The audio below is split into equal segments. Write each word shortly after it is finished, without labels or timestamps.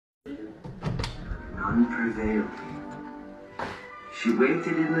none prevailed. She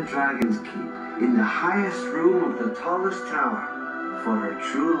waited in the Dragon's Keep, in the highest room of the tallest tower, for her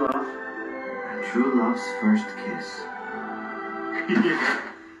true love and true love's first kiss.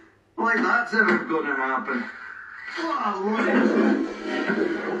 Like that's ever gonna happen. Wow, what is it?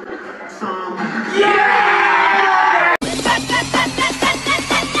 Some... Yeah!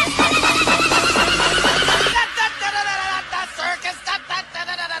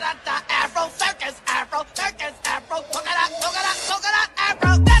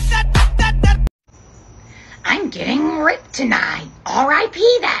 I'm getting ripped tonight. R.I.P.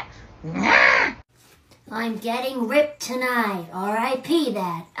 that. I'm getting ripped tonight. R.I.P.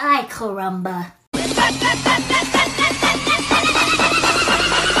 that. Ay, caramba.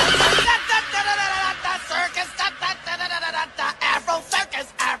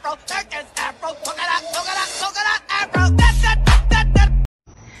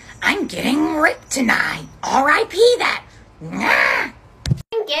 I'm getting ripped tonight. R.I.P. that.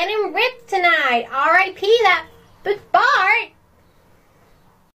 I'm getting ripped tonight. R.I.P. that. But Bart!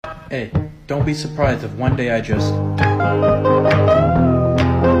 Hey, don't be surprised if one day I just...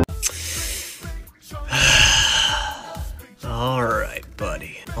 Alright,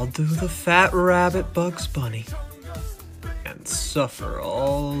 buddy. I'll do the fat rabbit Bugs Bunny. And suffer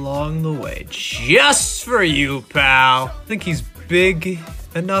all along the way. Just for you, pal! I think he's big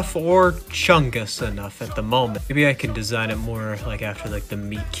enough or chungus enough at the moment. Maybe I can design it more like after like the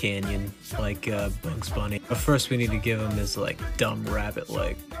meat canyon, like Bugs Bunny. But first we need to give him his like dumb rabbit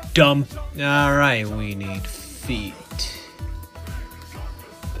leg. Dumb. Alright, we need feet.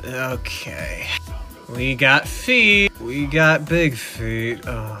 Okay. We got feet. We got big feet.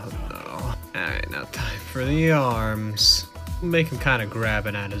 Oh no. Alright, now time for the arms. Make him kind of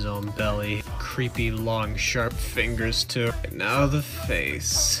grabbing at his own belly. Creepy, long, sharp fingers too. Now the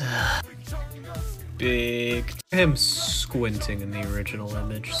face. Big. Him squinting in the original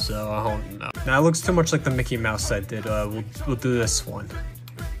image, so I don't know. Now it looks too much like the Mickey Mouse I did. We'll do this one.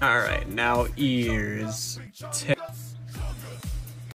 Alright, now ears.